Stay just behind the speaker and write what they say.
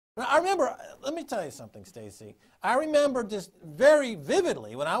I remember, let me tell you something, Stacy. I remember just very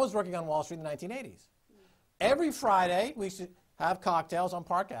vividly when I was working on Wall Street in the 1980s. Every Friday, we should have cocktails on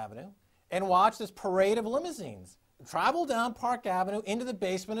Park Avenue and watch this parade of limousines travel down Park Avenue into the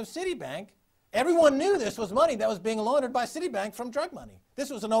basement of Citibank. Everyone knew this was money that was being laundered by Citibank from drug money. This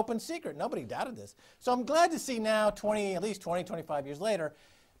was an open secret. Nobody doubted this. So I'm glad to see now, at least 20, 25 years later,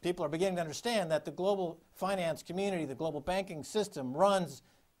 people are beginning to understand that the global finance community, the global banking system runs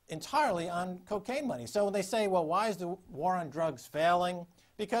entirely on cocaine money. So when they say, well, why is the war on drugs failing?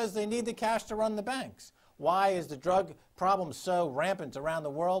 Because they need the cash to run the banks. Why is the drug problem so rampant around the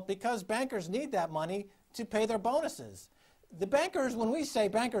world? Because bankers need that money to pay their bonuses. The bankers, when we say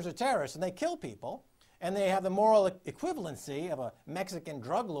bankers are terrorists and they kill people, and they have the moral equivalency of a Mexican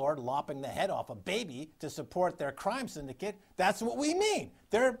drug lord lopping the head off a baby to support their crime syndicate, that's what we mean.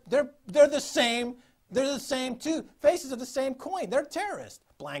 They're the same. They're the same two faces of the same coin. They're terrorists.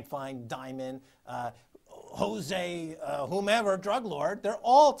 Blankfein, Diamond, Jose, whomever, drug lord, they're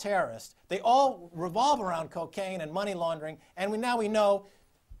all terrorists. They all revolve around cocaine and money laundering, and now we know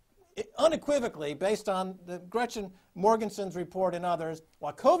unequivocally, based on the Gretchen Morgensen's report and others,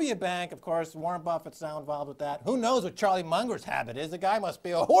 Wachovia Bank, of course, Warren Buffett's now involved with that. Who knows what Charlie Munger's habit is? The guy must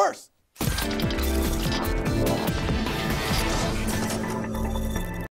be a horse.